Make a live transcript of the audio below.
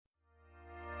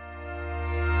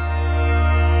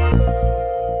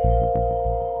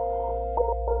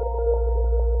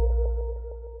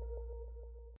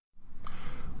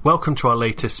Welcome to our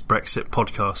latest Brexit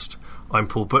podcast. I'm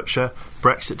Paul Butcher,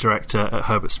 Brexit Director at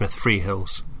Herbert Smith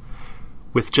Freehills.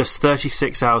 With just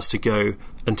 36 hours to go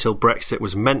until Brexit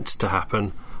was meant to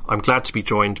happen, I'm glad to be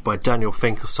joined by Daniel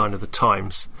Finkelstein of The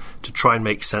Times to try and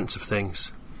make sense of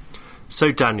things.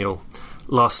 So Daniel,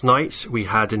 last night we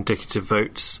had indicative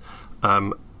votes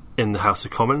in the House of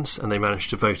Commons, and they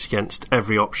managed to vote against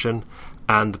every option,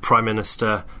 and the Prime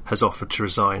Minister has offered to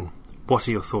resign. What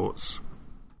are your thoughts?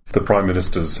 The Prime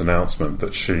Minister's announcement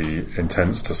that she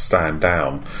intends to stand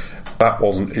down, that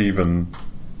wasn't even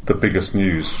the biggest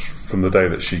news from the day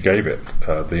that she gave it.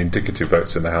 The indicative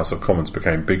votes in the House of Commons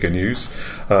became bigger news.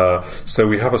 So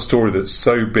we have a story that's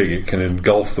so big it can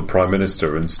engulf the Prime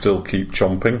Minister and still keep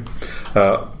chomping.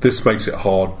 This makes it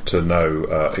hard to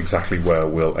know exactly where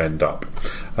we'll end up.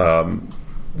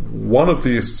 One of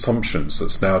the assumptions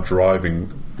that's now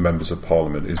driving members of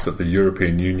Parliament is that the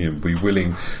European Union will be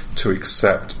willing to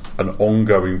accept an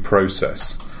ongoing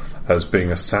process as being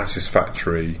a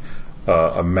satisfactory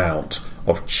amount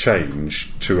of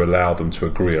change to allow them to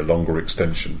agree a longer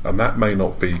extension, and that may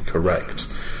not be correct.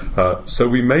 So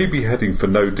we may be heading for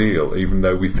no deal, even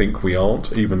though we think we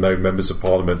aren't, even though members of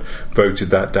Parliament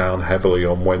voted that down heavily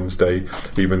on Wednesday,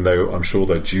 even though I'm sure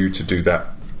they're due to do that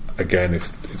again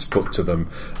if it's put to them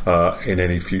in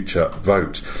any future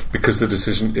vote, because the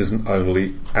decision isn't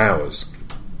only ours.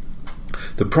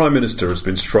 The Prime Minister has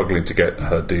been struggling to get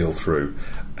her deal through,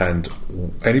 and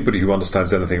anybody who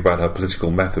understands anything about her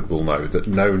political method will know that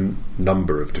no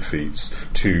number of defeats,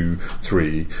 2,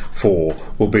 3, 4,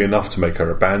 will be enough to make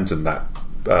her abandon that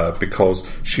because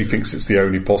she thinks it's the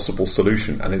only possible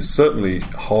solution. And it's certainly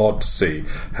hard to see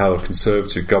how a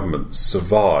Conservative government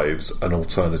survives an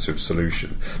alternative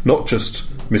solution. Not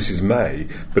just Mrs May,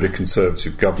 but a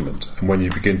Conservative government. And when you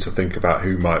begin to think about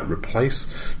who might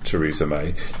replace Theresa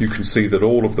May, you can see that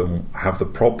all of them have the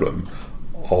problem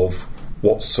of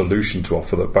what solution to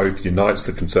offer that both unites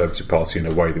the Conservative Party in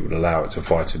a way that would allow it to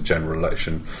fight a general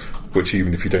election, which,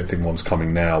 even if you don't think one's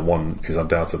coming now, one is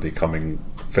undoubtedly coming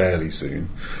fairly soon.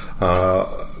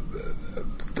 And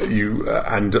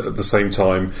at the same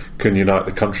time can unite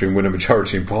the country and win a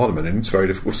majority in Parliament, and it's very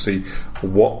difficult to see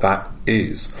what that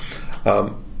is.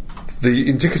 The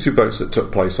indicative votes that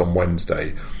took place on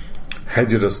Wednesday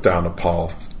headed us down a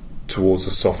path towards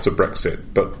a softer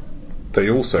Brexit, but they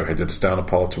also headed us down a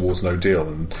path towards no deal,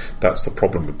 and that's the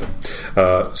problem with them.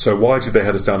 So why did they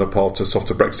head us down a path to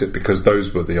softer Brexit? Because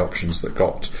those were the options that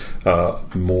got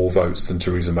more votes than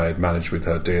Theresa May had managed with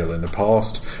her deal in the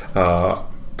past,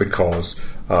 because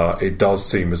it does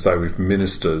seem as though if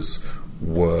ministers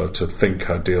were to think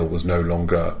her deal was no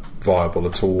longer viable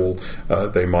at all,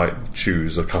 they might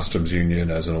choose a customs union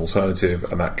as an alternative,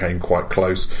 and that came quite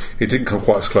close. It didn't come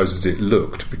quite as close as it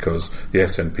looked, because the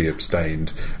SNP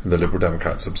abstained and the Liberal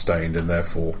Democrats abstained, and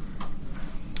therefore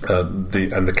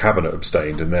the cabinet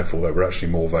abstained, and therefore there were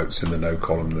actually more votes in the no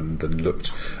column than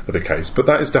looked the case. But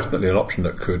that is definitely an option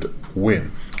that could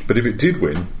win. But if it did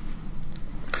win,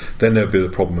 then there'd be the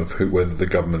problem of whether the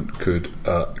government could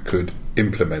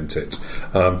implement it.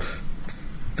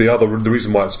 The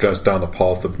reason why it goes down a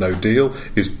path of no deal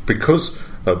is because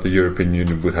the European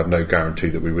Union would have no guarantee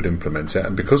that we would implement it,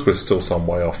 and because we're still some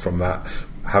way off from that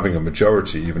having a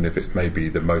majority, even if it may be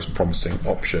the most promising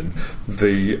option,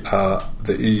 the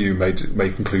EU may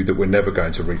conclude that we're never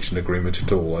going to reach an agreement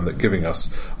at all, and that giving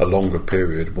us a longer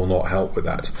period will not help with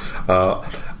that.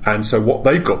 And so what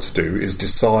they've got to do is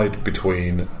decide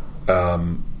between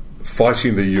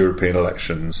fighting the European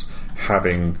elections,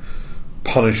 having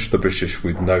punished the British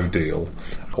with no deal,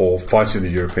 or fighting the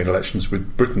European elections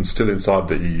with Britain still inside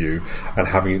the EU and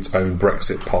having its own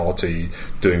Brexit party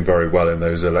doing very well in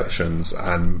those elections,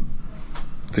 and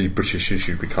the British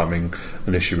issue becoming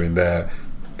an issue in their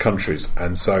countries.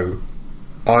 And so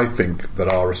I think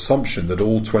that our assumption that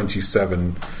all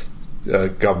 27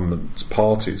 government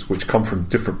parties, which come from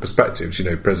different perspectives,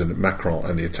 President Macron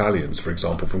and the Italians, for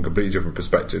example, from completely different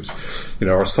perspectives,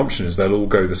 our assumption is they'll all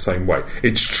go the same way.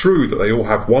 It's true that they all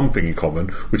have one thing in common,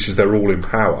 which is they're all in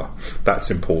power. That's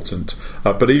important.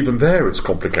 But even there it's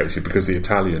complicated, because the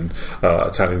Italians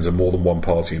are more than one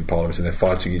party in Parliament, and they're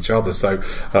fighting each other. So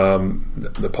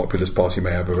the Populist Party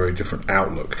may have a very different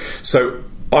outlook. So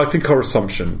I think our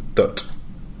assumption that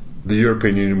the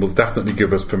European Union will definitely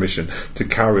give us permission to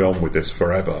carry on with this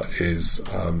forever is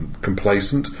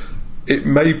complacent. It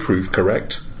may prove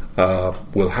correct.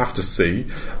 We'll have to see.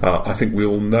 I think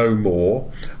we'll know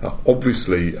more.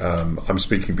 Obviously, I'm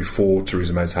speaking before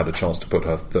Theresa May's had a chance to put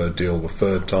her third deal the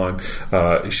third time.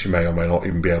 She may or may not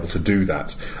even be able to do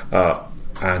that.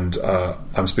 and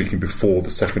I'm speaking before the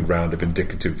second round of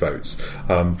indicative votes.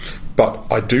 But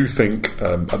I do think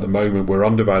at the moment we're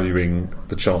undervaluing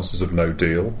the chances of no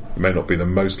deal. It may not be the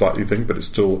most likely thing, but it's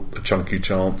still a chunky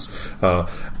chance.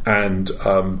 And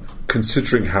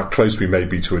considering how close we may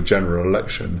be to a general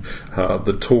election,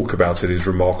 the talk about it is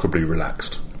remarkably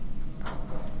relaxed.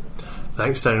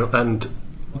 Thanks, Daniel. And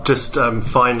just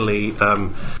finally,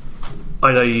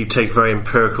 I know you take a very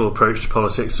empirical approach to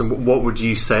politics, and what would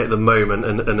you say at the moment?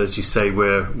 And as you say,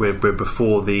 we're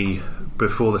before the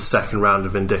second round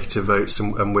of indicative votes,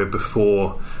 and we're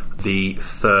before the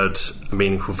third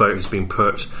meaningful vote has been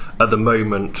put. At the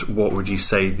moment, what would you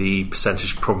say the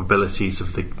percentage probabilities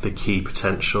of the key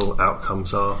potential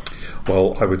outcomes are?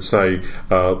 Well, I would say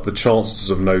the chances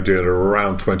of no deal are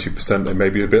around 20%. They may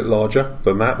be a bit larger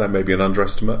than that. That may be an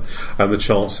underestimate. And the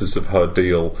chances of her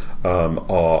deal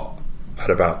are at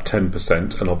about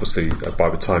 10%. And obviously, by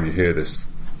the time you hear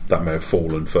this, that may have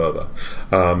fallen further.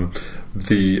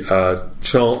 The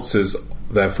chances,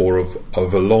 therefore,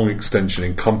 of a long extension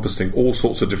encompassing all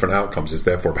sorts of different outcomes is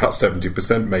therefore about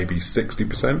 70%, maybe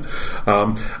 60%.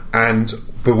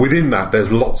 But within that,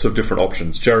 there's lots of different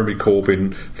options. Jeremy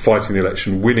Corbyn fighting the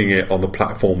election, winning it on the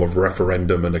platform of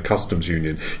referendum and a customs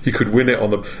union. He could win it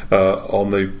on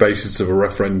the basis of a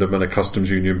referendum and a customs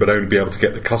union, but only be able to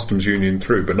get the customs union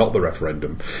through, but not the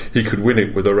referendum. He could win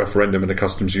it with a referendum and a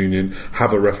customs union,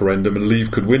 have a referendum, and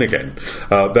Leave could win again.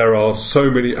 There are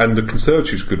so many, and the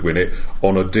Conservatives could win it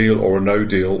on a deal or a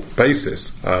no-deal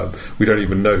basis. We don't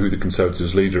even know who the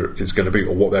Conservatives' leader is going to be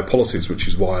or what their policies, which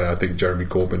is why I think Jeremy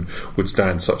Corbyn would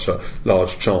stand such a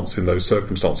large chance in those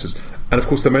circumstances. And of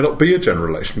course there may not be a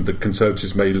general election. The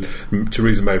Conservatives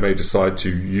Theresa May decide to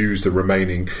use the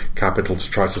remaining capital to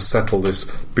try to settle this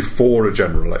before a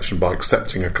general election by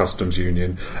accepting a customs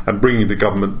union and bringing the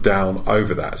government down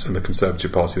over that, and the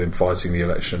Conservative Party then fighting the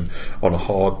election on a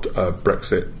hard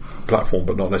Brexit platform,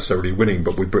 but not necessarily winning,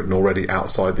 but with Britain already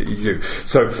outside the EU.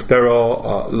 So there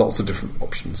are lots of different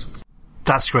options.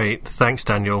 That's great. Thanks,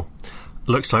 Daniel.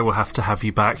 Looks like we'll have to have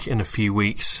you back in a few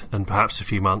weeks and perhaps a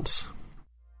few months.